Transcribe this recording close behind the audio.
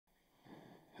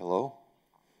Hello.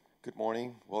 Good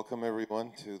morning. Welcome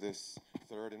everyone to this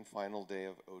third and final day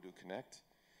of Odoo Connect.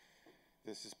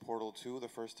 This is Portal 2. The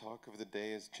first talk of the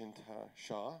day is Chinta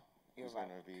Shah, who's going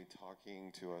to be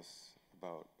talking to us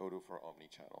about Odoo for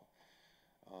Omnichannel.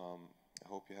 I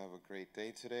hope you have a great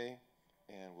day today,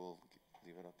 and we'll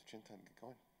leave it up to Chinta and get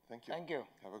going. Thank you. Thank you.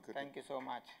 Have a good Thank day. you so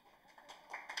much.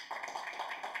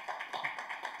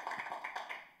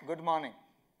 Good morning.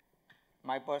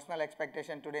 My personal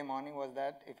expectation today morning was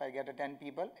that if I get a 10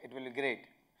 people, it will be great.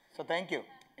 So thank you.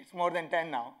 It's more than 10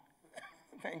 now.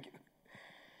 Thank you.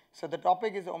 So the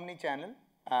topic is Omnichannel.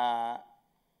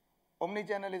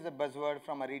 Omnichannel is a buzzword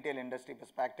from a retail industry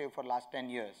perspective for last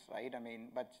 10 years, right? I mean,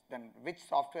 but then which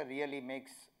software really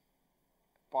makes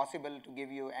possible to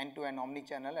give you end-to-end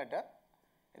omnichannel at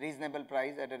a reasonable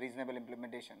price, at a reasonable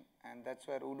implementation? And that's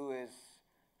where Odoo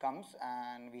comes,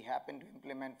 and we happen to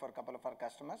implement for a couple of our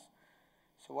customers.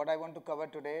 So what I want to cover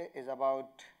today is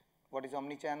about what is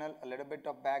Omnichannel, a little bit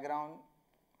of background,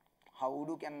 how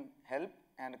Odoo can help,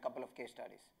 and a couple of case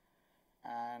studies.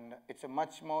 And it's a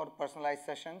much more personalized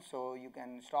session, so you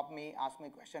can stop me, ask me a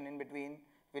question in between.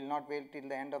 We'll not wait till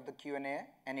the end of the Q&A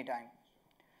anytime.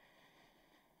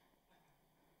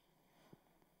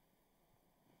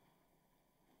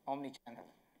 Omnichannel.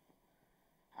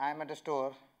 I'm at a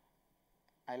store.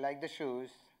 I like the shoes,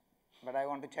 but I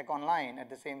want to check online at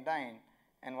the same time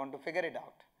and want to figure it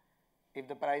out. If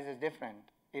the price is different,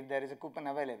 if there is a coupon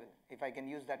available, if I can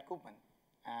use that coupon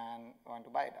and want to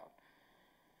buy it out.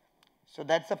 So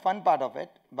that's the fun part of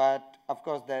it, but of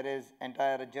course there is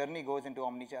entire journey goes into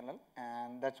Omnichannel,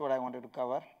 and that's what I wanted to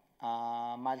cover.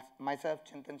 Myself,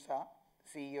 Chintan Shah,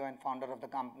 CEO and founder of the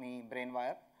company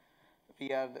Brainvire. We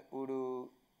are the Odoo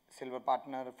Silver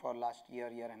Partner for last year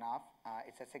and a half.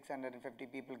 It's a 650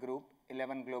 people group,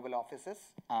 11 global offices,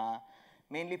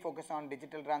 mainly focus on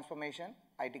digital transformation,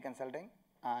 IT consulting,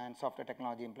 and software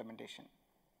technology implementation.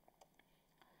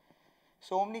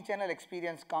 So omnichannel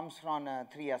experience comes from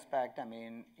three aspects. I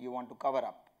mean, you want to cover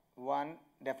up. One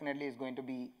definitely is going to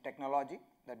be technology,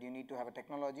 that you need to have a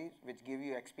technology which give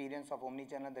you experience of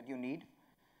omnichannel that you need.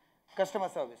 Customer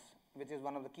service, which is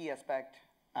one of the key aspects,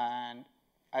 and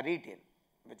a retail,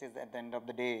 which is at the end of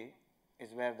the day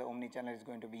is where the omnichannel is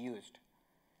going to be used.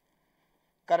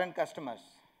 Current customers.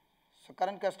 So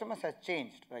current customers has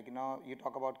changed. Like, you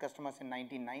talk about customers in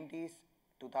 1990s,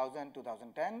 2000,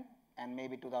 2010, and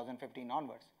maybe 2015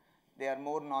 onwards. They are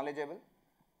more knowledgeable.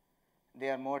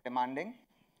 They are more demanding,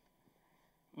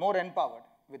 more empowered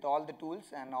with all the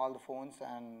tools and all the phones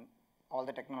and all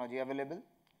the technology available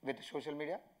with social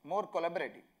media, more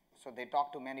collaborative. So they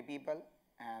talk to many people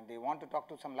and they want to talk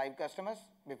to some live customers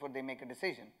before they make a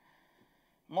decision.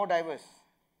 More diverse.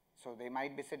 So they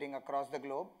might be sitting across the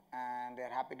globe and they are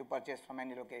happy to purchase from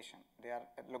any location. Their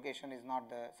location is not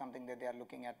something that they are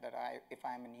looking at that if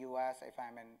I'm in US, if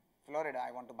I'm in Florida,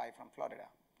 I want to buy from Florida.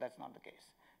 That's not the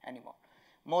case anymore.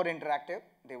 More interactive.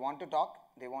 They want to talk.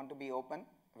 They want to be open,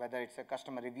 whether it's a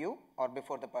customer review or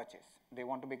before the purchase. They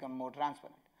want to become more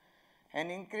transparent. And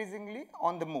increasingly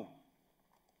on the move.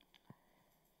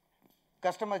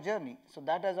 Customer journey. So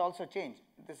that has also changed.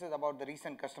 This is about the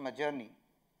recent customer journey.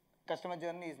 Customer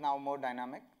journey is now more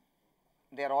dynamic.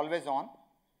 They are always on,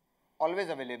 always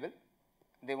available.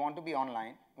 They want to be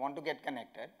online, want to get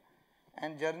connected,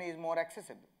 and journey is more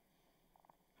accessible.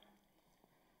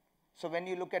 So when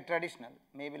you look at traditional,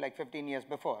 maybe like 15 years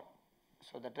before,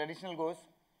 so the traditional goes,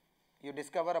 you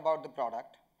discover about the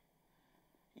product,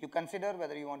 you consider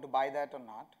whether you want to buy that or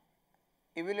not,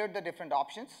 evaluate the different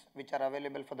options which are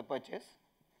available for the purchase,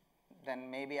 then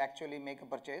maybe actually make a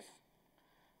purchase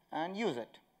and use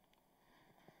it.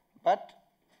 But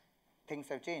things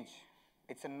have changed.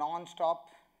 It's a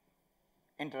non-stop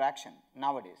interaction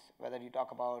nowadays, whether you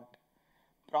talk about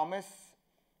promise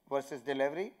versus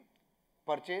delivery,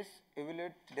 purchase,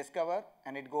 evaluate, discover,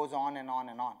 and it goes on and on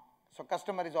and on. So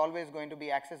customer is always going to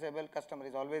be accessible, customer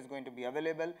is always going to be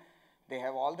available. They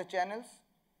have all the channels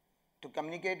to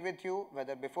communicate with you,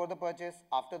 whether before the purchase,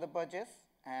 after the purchase,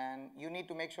 and you need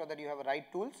to make sure that you have the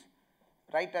right tools,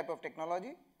 right type of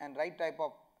technology, and right type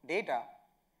of data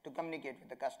to communicate with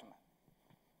the customer.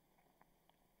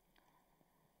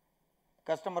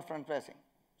 Customer front facing.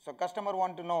 So customer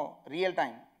want to know real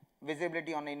time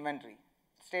visibility on inventory,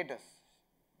 status.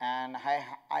 And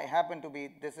I happen to be,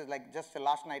 this is like just a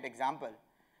last night example.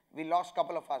 We lost a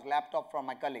couple of our laptop from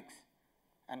my colleagues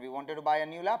and we wanted to buy a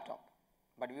new laptop.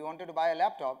 But we wanted to buy a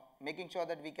laptop, making sure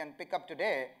that we can pick up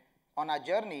today on our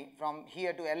journey from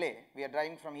here to LA. We are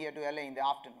driving from here to LA in the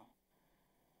afternoon.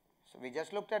 So we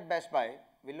just looked at Best Buy.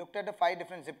 We looked at the 5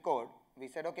 different zip code. We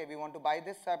said, okay, we want to buy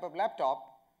this type of laptop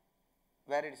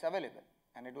where it is available.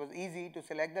 And it was easy to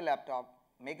select the laptop,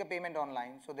 make a payment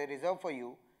online, so they reserve for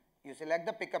you. You select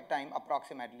the pickup time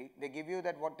approximately. They give you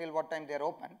that till what time they're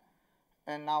open.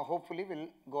 And now hopefully we'll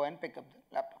go and pick up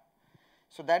the laptop.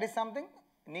 So that is something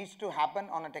needs to happen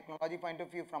on a technology point of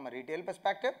view from a retail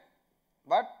perspective,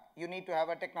 but you need to have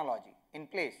a technology in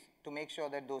place to make sure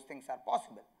that those things are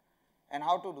possible. And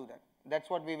how to do that? That's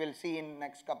what we will see in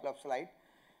next couple of slides.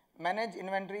 Manage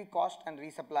inventory, cost and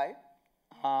resupply.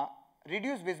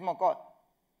 Reduce Vismo call.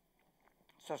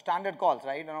 So standard calls,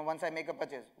 right? Once I make a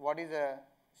purchase, what is the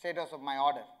status of my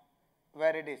order?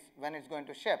 Where it is, when it's going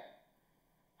to ship?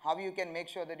 How you can make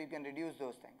sure that you can reduce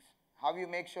those things? How you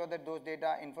make sure that those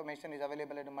data information is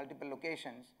available at multiple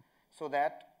locations so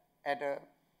that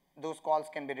those calls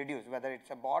can be reduced, whether it's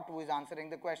a bot who is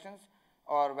answering the questions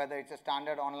or whether it's a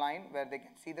standard online where they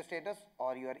can see the status,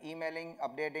 or you are emailing,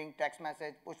 updating, text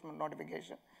message, push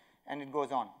notification, and it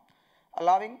goes on.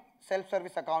 Allowing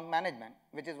self-service account management,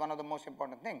 which is one of the most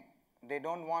important things. They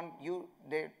don't want you,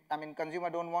 consumer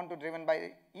don't want to driven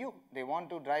by you. They want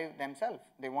to drive themselves.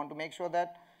 They want to make sure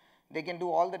that they can do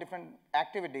all the different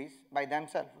activities by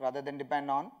themselves rather than depend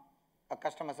on a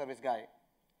customer service guy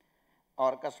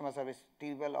or customer service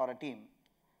people or a team.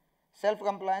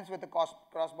 Self-compliance with the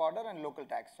cross-border and local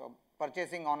tax. So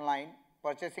purchasing online,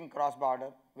 purchasing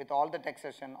cross-border with all the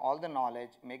taxation, all the knowledge,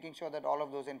 making sure that all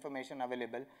of those information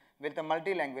available with a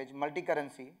multi-language,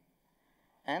 multi-currency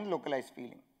and localized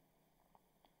feeling.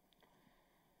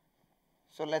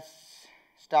 So let's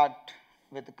start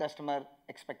with the customer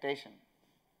expectation.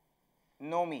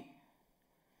 Know me.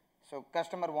 So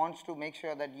customer wants to make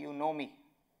sure that you know me,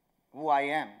 who I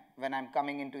am when I'm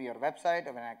coming into your website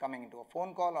or when I'm coming into a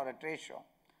phone call or a trade show.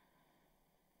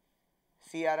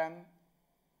 CRM,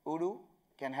 Odoo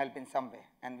can help in some way,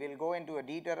 and we'll go into a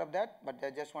detail of that, but I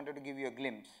just wanted to give you a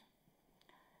glimpse.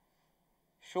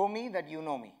 Show me that you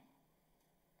know me,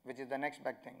 which is the next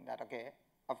big thing, that okay,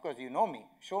 of course you know me,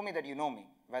 show me that you know me,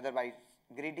 whether by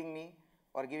greeting me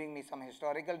or giving me some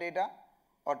historical data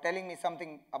or telling me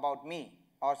something about me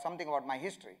or something about my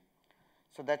history.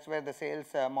 So that's where the sales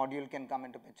module can come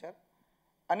into picture.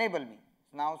 Enable me.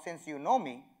 Now since you know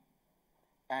me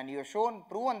and you have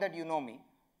proven that you know me,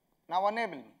 now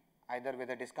enable me, either with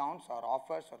the discounts or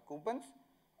offers or coupons,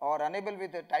 or enable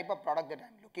with the type of product that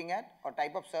I'm looking at or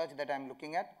type of search that I'm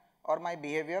looking at or my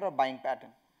behavior or buying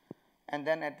pattern. And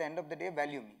then at the end of the day,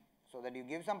 value me, so that you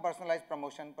give some personalized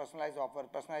promotion, personalized offer,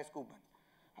 personalized coupon,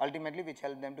 ultimately which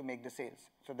help them to make the sales.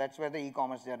 So that's where the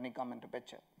e-commerce journey come into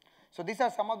picture. So these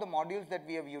are some of the modules that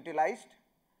we have utilized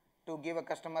to give a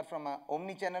customer from an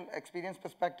omni-channel experience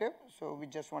perspective. So we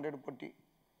just wanted to put the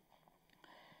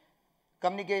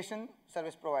communication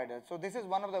service provider. So this is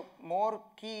one of the more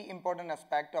key important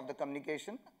aspect of the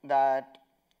communication, that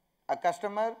a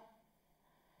customer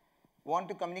want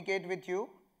to communicate with you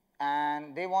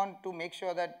and they want to make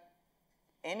sure that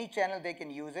any channel they can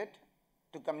use it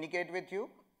to communicate with you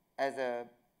as a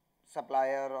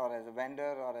supplier or as a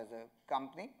vendor or as a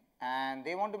company, and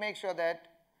they want to make sure that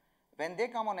when they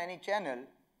come on any channel,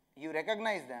 you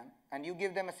recognize them and you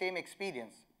give them the same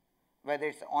experience, whether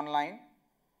it's online,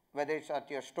 whether it's at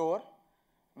your store,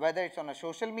 whether it's on a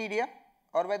social media,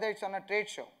 or whether it's on a trade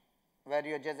show where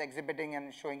you're just exhibiting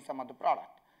and showing some of the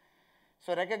product.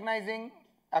 So recognizing,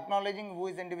 acknowledging who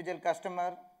is the individual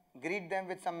customer, greet them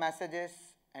with some messages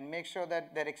and make sure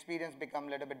that their experience become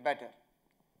a little bit better.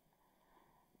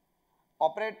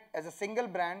 Operate as a single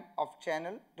brand of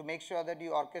channel to make sure that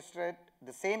you orchestrate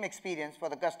the same experience for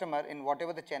the customer in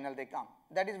whatever the channel they come.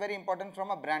 That is very important from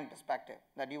a brand perspective,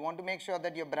 that you want to make sure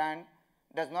that your brand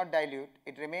does not dilute,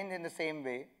 it remains in the same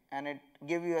way and it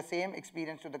gives you a same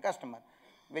experience to the customer,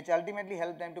 which ultimately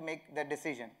helps them to make the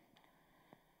decision.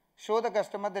 Show the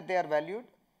customer that they are valued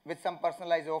with some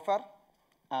personalized offer.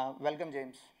 Welcome,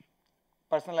 James.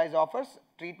 Personalized offers,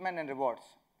 treatment and rewards.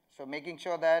 So making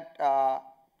sure that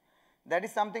that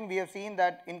is something we have seen,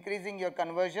 that increasing your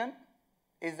conversion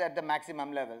is at the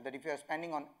maximum level, that if you are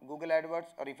spending on Google AdWords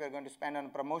or if you are going to spend on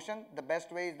promotion, the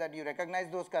best way is that you recognize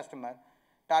those customers,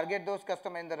 target those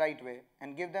customers in the right way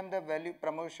and give them the value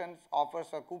promotions, offers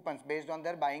or coupons based on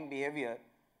their buying behavior.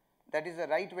 That is the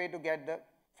right way to get the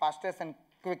fastest and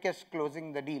quickest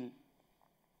closing the deal.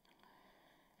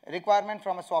 Requirement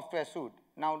from a software suite.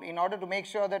 Now, in order to make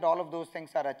sure that all of those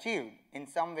things are achieved in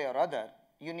some way or other,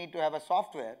 you need to have a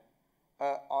software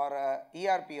or a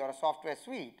ERP or a software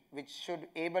suite which should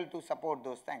able to support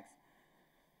those things.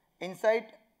 Insight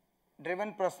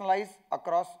driven, personalized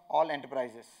across all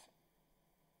enterprises.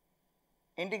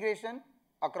 Integration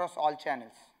across all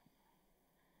channels.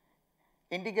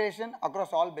 Integration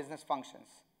across all business functions.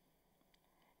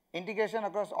 Integration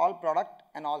across all product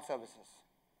and all services.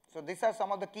 So these are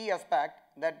some of the key aspects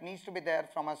that needs to be there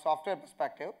from a software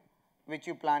perspective, which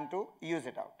you plan to use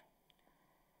it out.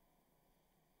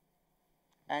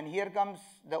 And here comes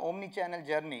the omni-channel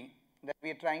journey that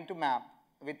we are trying to map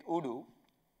with Odoo,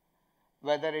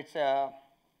 whether it's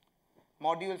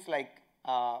modules like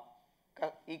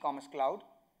e-commerce cloud,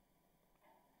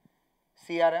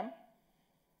 CRM,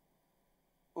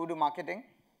 Odoo marketing,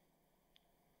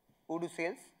 Odoo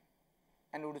sales,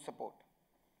 and Odoo support.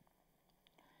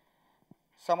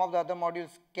 Some of the other modules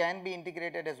can be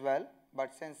integrated as well,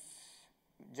 but since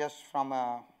just from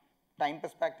a time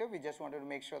perspective, we just wanted to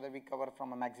make sure that we cover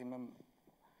from a maximum.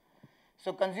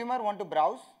 So consumer want to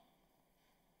browse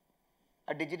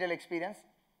a digital experience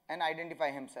and identify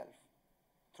himself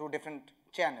through different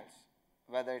channels,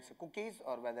 whether it's cookies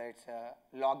or whether it's a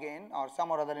login or some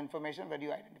or other information where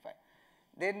you identify.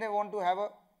 Then they want to have a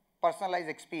personalized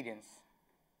experience.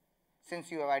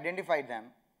 Since you have identified them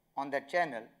on that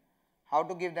channel, how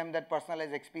to give them that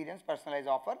personalized experience, personalized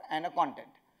offer, and a content.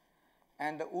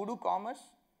 And the Odoo Commerce,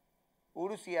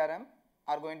 Odoo CRM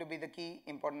are going to be the key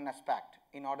important aspect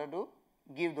in order to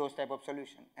give those type of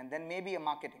solution. And then maybe a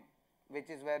marketing, which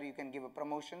is where you can give a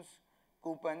promotions,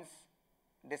 coupons,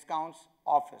 discounts,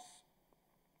 offers.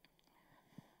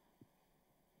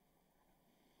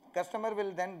 Customer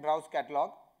will then browse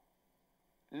catalog,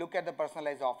 look at the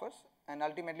personalized offers, and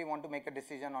ultimately want to make a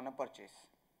decision on a purchase.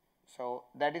 So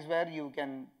that is where you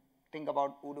can think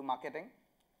about Odoo marketing.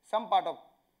 Some part of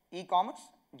e-commerce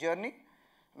journey,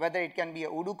 whether it can be a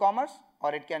Odoo commerce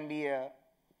or it can be a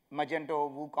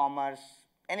Magento, WooCommerce,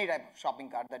 any type of shopping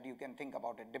cart that you can think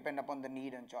about it, depend upon the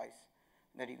need and choice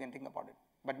that you can think about it.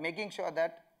 But making sure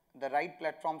that the right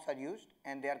platforms are used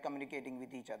and they are communicating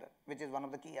with each other, which is one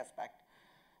of the key aspects,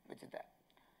 which is that.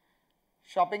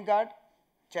 Shopping cart,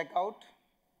 checkout,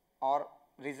 or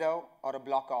reserve or a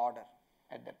block order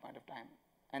at that point of time.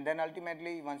 And then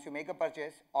ultimately, once you make a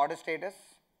purchase, order status,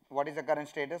 what is the current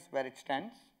status, where it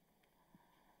stands.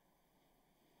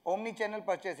 Omni-channel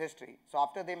purchase history. So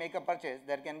after they make a purchase,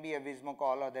 there can be a Vismo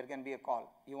call or there can be a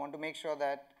call. You want to make sure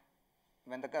that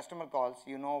when the customer calls,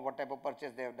 you know what type of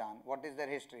purchase they have done, what is their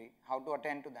history, how to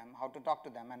attend to them, how to talk to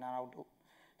them, and how to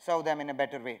serve them in a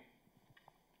better way.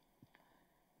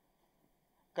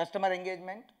 Customer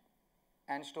engagement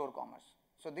and store commerce.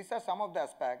 So these are some of the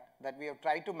aspects that we have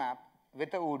tried to map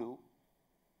with the Odoo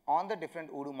on the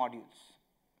different Odoo modules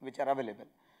which are available.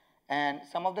 And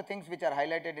some of the things which are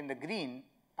highlighted in the green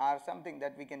are something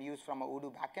that we can use from a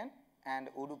Odoo backend and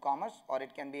Odoo Commerce, or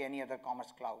it can be any other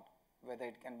commerce cloud, whether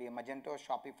it can be a Magento,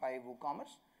 Shopify,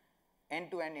 WooCommerce,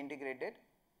 end-to-end integrated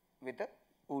with a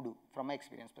Odoo from an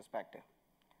experience perspective.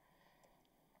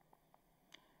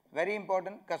 Very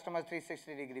important, customer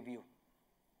 360-degree view.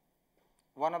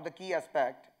 One of the key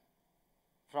aspects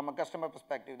from a customer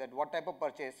perspective, that what type of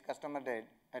purchase customer did,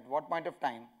 at what point of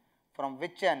time, from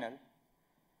which channel,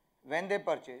 when they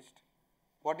purchased,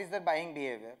 what is their buying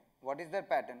behavior, what is their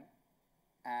pattern,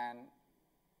 and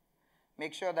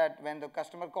make sure that when the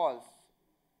customer calls,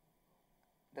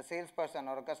 the salesperson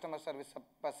or a customer service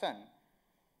person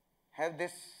have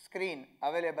this screen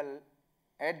available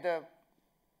at the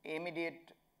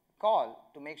immediate call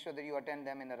to make sure that you attend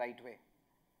them in the right way.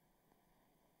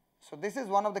 So this is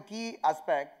one of the key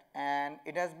aspects, and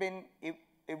it has been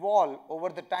evolved over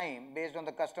the time based on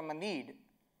the customer need,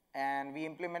 and we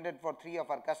implemented for 3 of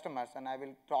our customers, and I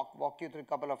will walk you through a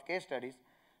couple of case studies.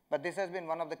 But this has been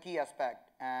one of the key aspects,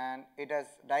 and it has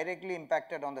directly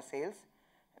impacted on the sales,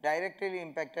 directly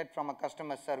impacted from a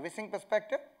customer servicing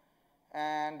perspective,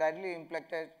 and directly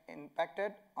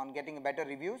impacted on getting better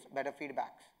reviews, better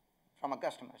feedbacks from our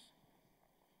customers.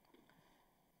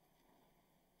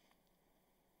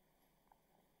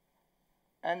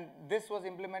 And this was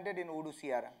implemented in Odoo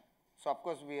CRM. So of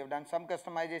course, we have done some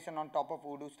customization on top of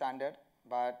Odoo standard,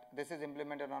 but this is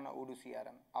implemented on a Odoo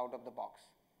CRM out of the box.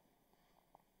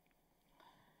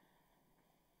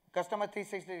 Customer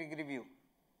 360-degree view,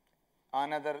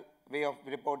 another way of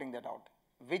reporting that out.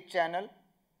 Which channel,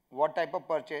 what type of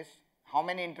purchase, how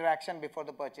many interaction before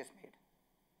the purchase made.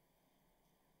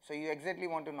 So you exactly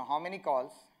want to know how many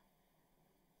calls,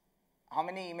 how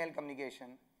many email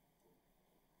communication,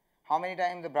 how many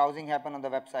times the browsing happened on the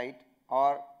website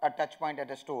or a touch point at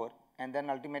a store, and then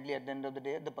ultimately at the end of the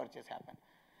day, the purchase happened.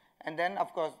 And then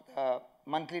of course,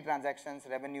 monthly transactions,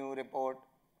 revenue report,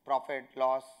 profit,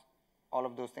 loss, all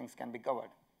of those things can be covered.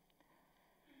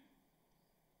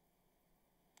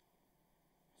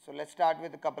 So let's start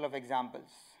with a couple of examples.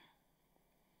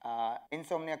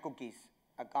 Insomnia Cookies,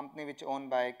 a company which owned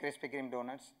by Krispy Kreme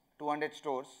Donuts, 200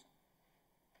 stores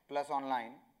plus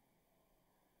online.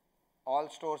 All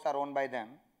stores are owned by them.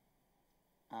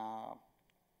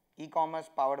 e-commerce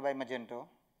powered by Magento.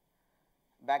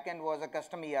 Backend was a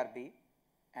custom ERP,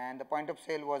 and the point of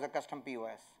sale was a custom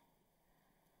POS.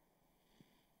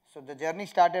 So the journey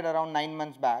started around 9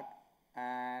 months back,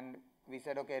 and we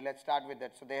said, okay, let's start with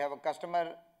that. So they have a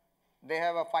customer, they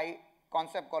have a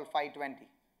concept called 520.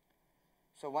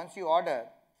 So once you order,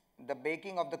 the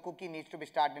baking of the cookie needs to be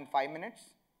started in 5 minutes.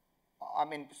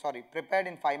 Prepared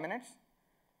in 5 minutes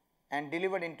and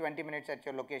delivered in 20 minutes at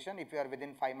your location if you are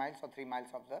within 5 miles or 3 miles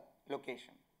of the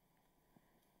location.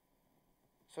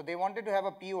 So they wanted to have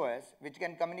a POS which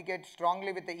can communicate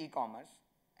strongly with the e-commerce,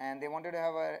 and they wanted to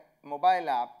have a mobile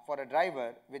app for a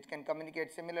driver which can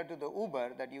communicate similar to the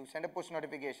Uber, that you send a push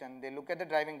notification, they look at the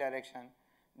driving direction,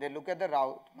 they look at the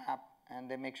route map, and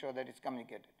they make sure that it's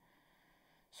communicated.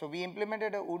 So we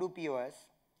implemented a Odoo POS,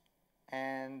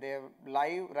 and they're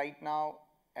live right now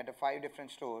at 5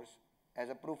 different stores as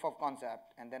a proof of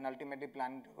concept, and then ultimately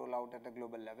planning to roll out at the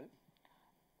global level.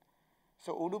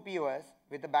 So Odoo POS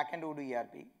with the backend Odoo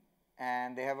ERP,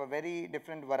 and they have a very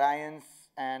different variance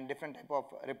and different type of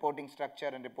reporting structure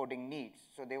and reporting needs.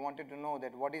 So they wanted to know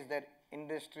that what is their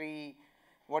industry,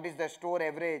 what is the store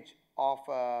average of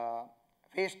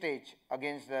wastage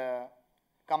against the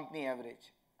company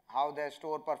average, how their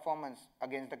store performance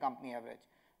against the company average,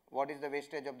 what is the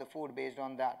wastage of the food based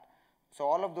on that. So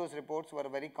all of those reports were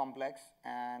very complex,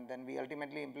 and then we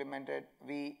ultimately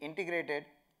integrated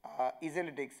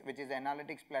Easylytics, which is an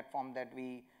analytics platform that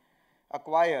we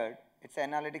acquired. It's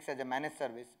analytics as a managed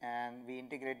service, and we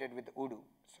integrated with Odoo.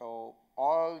 So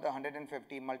all the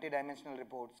 150 multidimensional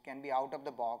reports can be out of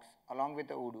the box along with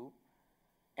the Odoo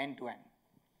end to end.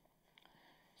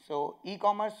 So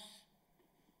e-commerce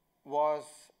was,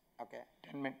 okay,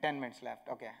 10 minutes left.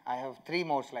 Okay, I have 3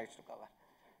 more slides to cover.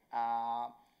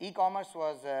 E-commerce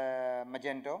was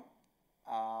Magento.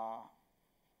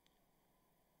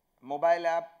 Mobile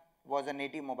app was a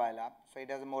native mobile app, so it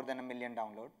has more than 1 million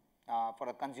downloads for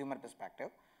a consumer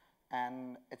perspective.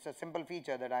 And it's a simple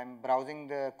feature that I'm browsing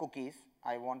the cookies.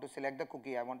 I want to select the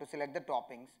cookie, I want to select the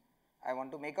toppings, I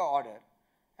want to make an order,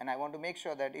 and I want to make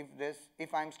sure that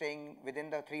if I'm staying within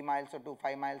the 3 miles or to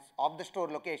 5 miles of the store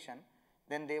location,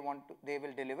 then they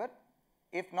will deliver.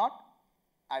 If not,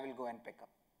 I will go and pick up.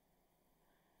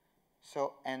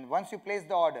 So, and once you place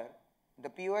the order, the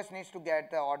POS needs to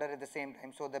get the order at the same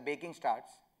time, so the baking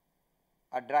starts.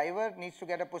 A driver needs to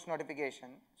get a push notification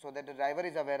so that the driver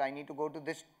is aware, I need to go to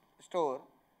this store,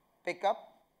 pick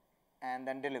up, and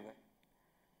then deliver.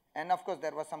 And of course,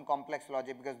 there was some complex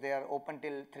logic because they are open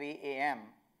till 3 a.m.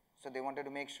 So they wanted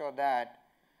to make sure that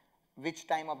which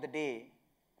time of the day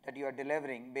that you are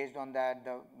delivering, based on that,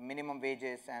 the minimum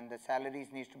wages and the salaries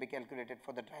needs to be calculated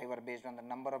for the driver based on the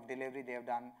number of delivery they have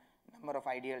done, number of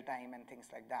ideal time, and things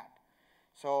like that.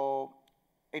 So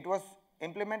it was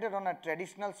implemented on a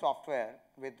traditional software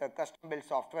with a custom built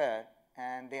software,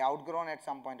 and they outgrown at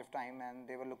some point of time, and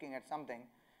they were looking at something,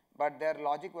 but their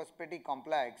logic was pretty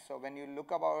complex. So when you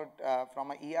look about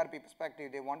from an ERP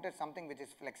perspective, they wanted something which is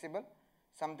flexible,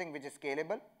 something which is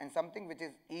scalable, and something which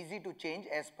is easy to change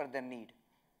as per their need.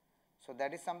 So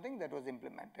that is something that was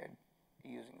implemented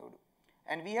using Odoo.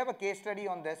 And we have a case study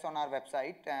on this on our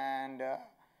website, and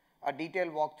a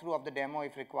detailed walkthrough of the demo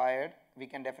if required. We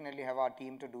can definitely have our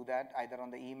team to do that, either on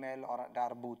the email or at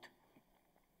our booth.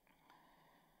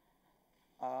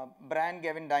 Brand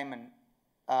Gavin Diamond,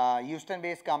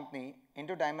 Houston-based company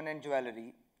into diamond and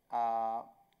jewelry,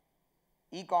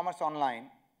 e-commerce online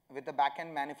with the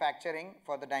back-end manufacturing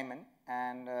for the diamond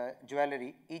and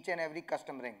jewelry, each and every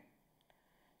custom ring.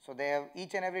 So they have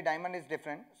each and every diamond is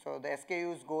different. So the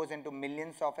SKUs goes into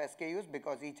millions of SKUs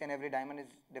because each and every diamond is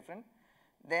different.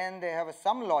 Then they have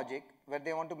some logic where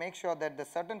they want to make sure that the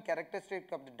certain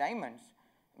characteristics of the diamonds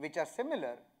which are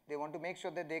similar, they want to make sure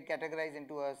that they categorize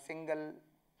into a single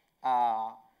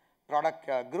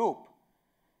product group.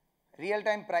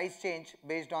 Real-time price change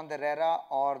based on the RERA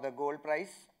or the gold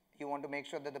price. You want to make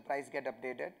sure that the price get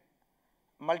updated.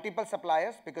 Multiple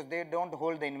suppliers because they don't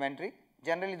hold the inventory.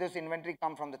 Generally, this inventory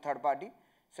comes from the third party.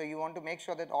 So you want to make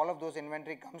sure that all of those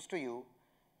inventory comes to you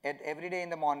at every day in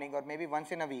the morning or maybe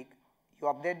once in a week. You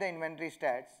update the inventory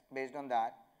stats based on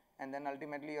that, and then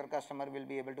ultimately your customer will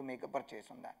be able to make a purchase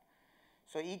on that.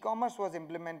 So e-commerce was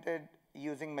implemented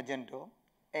using Magento.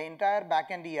 An entire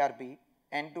backend ERP,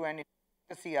 end-to-end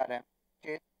CRM,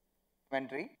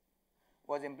 inventory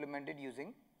was implemented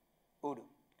using Odoo.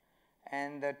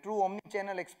 And the true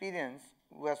omnichannel experience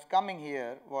was coming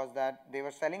here was that they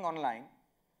were selling online.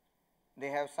 They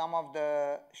have some of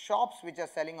the shops which are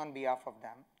selling on behalf of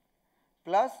them.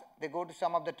 Plus, they go to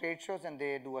some of the trade shows and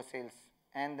they do a sales.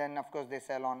 And then, of course, they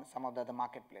sell on some of the other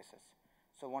marketplaces.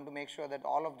 So, want to make sure that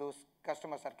all of those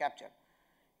customers are captured.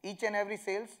 each and every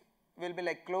sales will be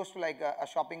like close to like a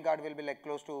shopping cart will be like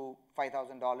close to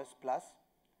 $5,000 plus.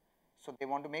 So they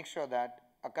want to make sure that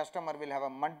a customer will have a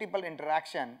multiple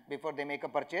interaction before they make a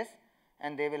purchase,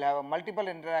 and they will have a multiple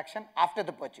interaction after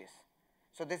the purchase.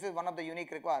 So this is one of the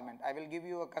unique requirement. I will give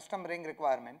you a custom ring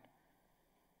requirement.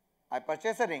 I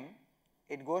purchase a ring,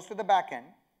 it goes to the back end,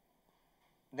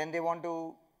 then they want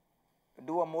to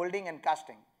do a molding and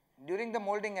casting. During the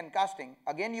molding and casting,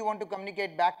 again you want to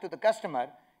communicate back to the customer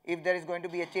if there is going to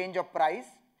be a change of price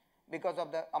because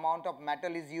of the amount of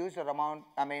metal is used or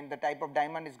the type of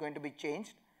diamond is going to be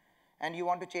changed, and you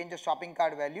want to change the shopping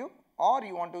cart value, or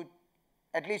you want to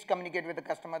at least communicate with the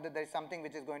customer that there is something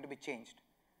which is going to be changed.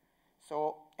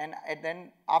 So, and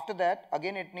then after that,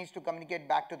 again it needs to communicate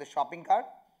back to the shopping cart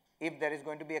if there is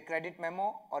going to be a credit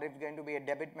memo or if going to be a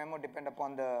debit memo, depend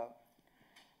upon the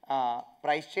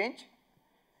price change.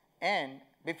 And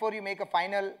before you make a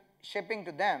final shipping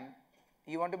to them,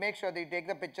 you want to make sure that you take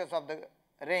the pictures of the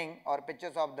ring or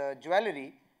pictures of the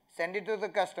jewelry, send it to the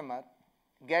customer,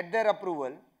 get their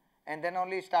approval, and then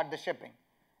only start the shipping.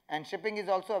 And shipping is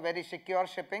also a very secure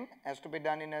shipping, has to be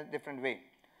done in a different way.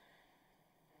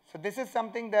 So this is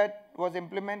something that was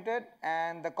implemented,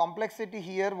 and the complexity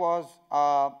here was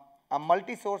a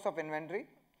multi-source of inventory,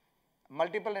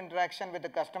 multiple interaction with the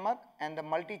customer, and the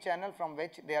multi-channel from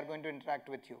which they are going to interact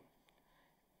with you.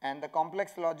 And the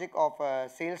complex logic of a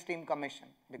sales team commission,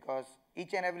 because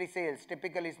each and every sales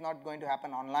typically is not going to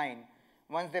happen online.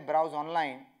 Once they browse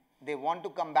online, they want to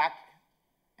come back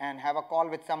and have a call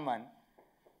with someone,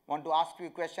 want to ask you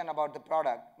a question about the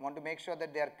product, want to make sure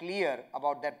that they are clear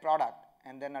about that product,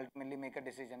 and then ultimately make a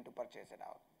decision to purchase it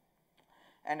out.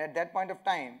 And at that point of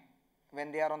time,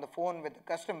 when they are on the phone with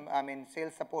the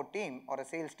sales support team or a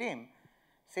sales team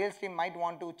might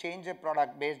want to change a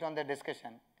product based on the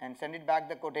discussion and send it back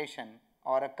the quotation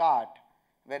or a cart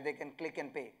where they can click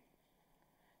and pay.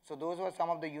 So those were some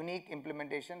of the unique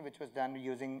implementation which was done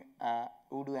using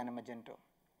Odoo and Magento.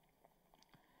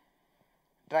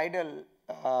 Tridal,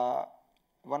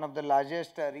 one of the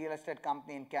largest real estate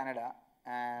company in Canada,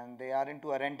 and they are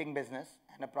into a renting business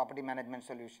and a property management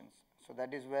solutions. So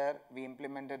that is where we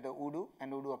implemented the Odoo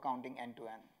and Odoo accounting end to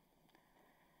end.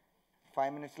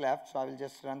 5 minutes left, so I will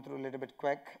just run through a little bit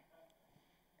quick.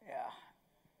 Yeah,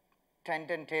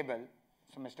 10 table.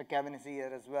 So Mr. Kevin is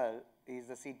here as well. He is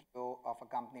the CTO of a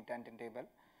company, 10 table.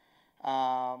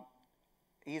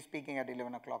 He is speaking at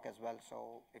 11 o'clock as well.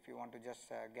 So if you want to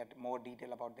just get more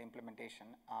detail about the implementation,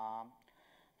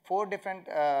 4 different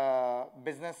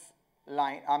business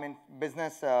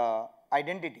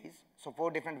identities. So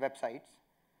 4 different websites,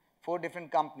 4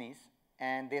 different companies,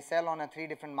 and they sell on a 3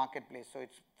 different marketplace. So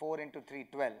it's 4 into 3,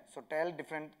 12. So 12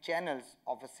 different channels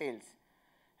of a sales.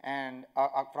 And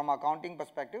from accounting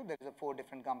perspective, there is a 4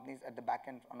 different companies at the back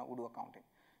end on a Odoo accounting.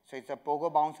 So it's a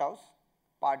Pogo Bounce House,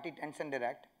 Party Tencent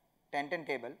Direct, 10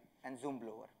 Table, and Zoom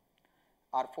Blower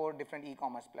are 4 different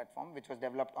e-commerce platform which was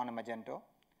developed on a Magento.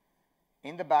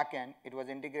 In the back end, it was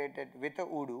integrated with a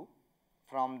Odoo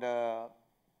from the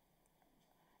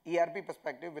ERP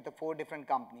perspective with the 4 different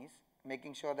companies,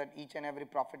 making sure that each and every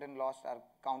profit and loss are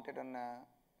counted on a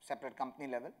separate company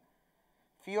level.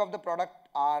 Few of the product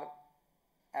are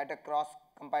at a cross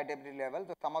compatibility level.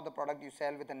 So some of the product you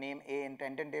sell with a name A in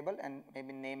 10 table and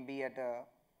maybe name B at a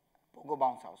Pogo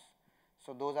Bounce House.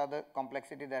 So those are the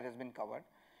complexity that has been covered.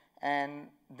 And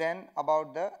then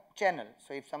about the channel.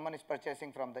 So if someone is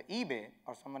purchasing from the eBay,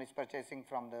 or someone is purchasing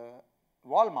from the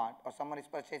Walmart, or someone is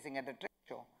purchasing at a trade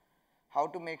show, how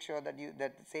to make sure that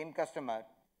the same customer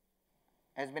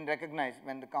has been recognized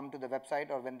when they come to the website,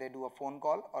 or when they do a phone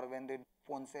call, or when they do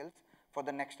phone sales for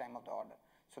the next time of the order.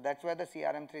 So that's where the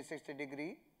CRM 360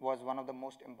 degree was one of the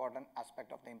most important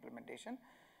aspect of the implementation.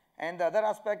 And the other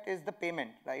aspect is the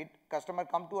payment, right? Customer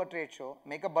come to a trade show,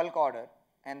 make a bulk order,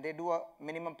 and they do a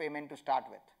minimum payment to start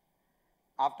with.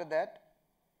 After that,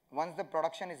 once the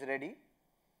production is ready,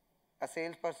 a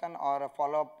salesperson or a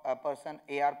follow-up person,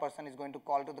 AR person is going to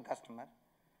call to the customer,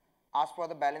 ask for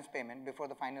the balance payment before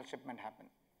the final shipment happen.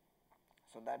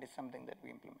 So that is something that we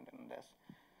implemented in this.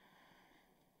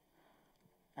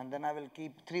 And then I will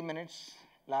keep 3 minutes,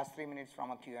 last 3 minutes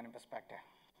from a Q&A perspective.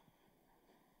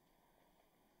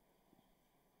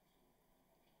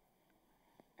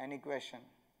 Any question?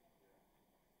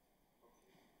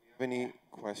 Any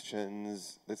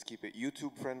questions? Let's keep it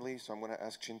YouTube friendly. So I'm going to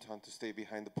ask Chintan to stay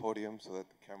behind the podium so that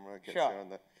the camera gets Sure. there on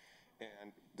the.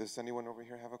 And does anyone over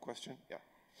here have a question? Yeah.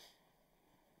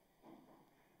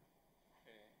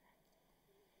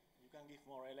 You can give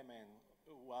more element.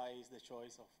 Why is the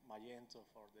choice of Magento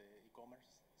for the e-commerce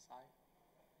side?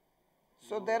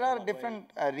 So there are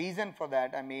different reasons for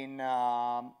that. I mean,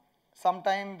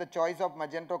 Sometimes the choice of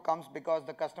Magento comes because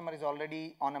the customer is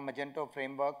already on a Magento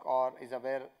framework or is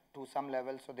aware to some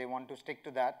level, so they want to stick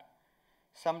to that.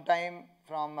 Sometime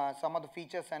from some of the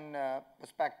features and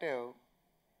perspective,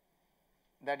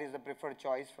 that is the preferred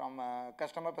choice from a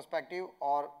customer perspective,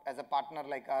 or as a partner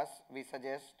like us, we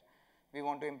suggest we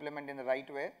want to implement in the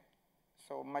right way.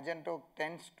 So Magento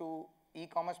tends to,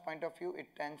 e-commerce point of view, it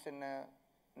tends in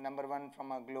number one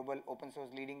from a global open source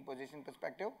leading position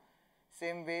perspective.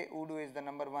 Same way Odoo is the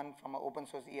number one from an open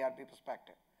source ERP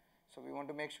perspective. So we want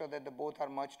to make sure that the both are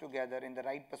merged together in the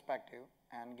right perspective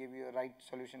and give you a right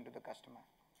solution to the customer.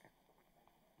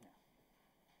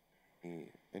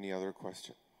 Any other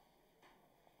question?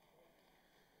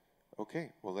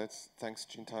 Okay, well thanks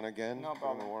Chintan again. No for the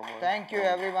problem. warm welcome. Thank you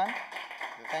everyone.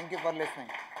 Thank you for listening.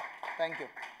 Thank you.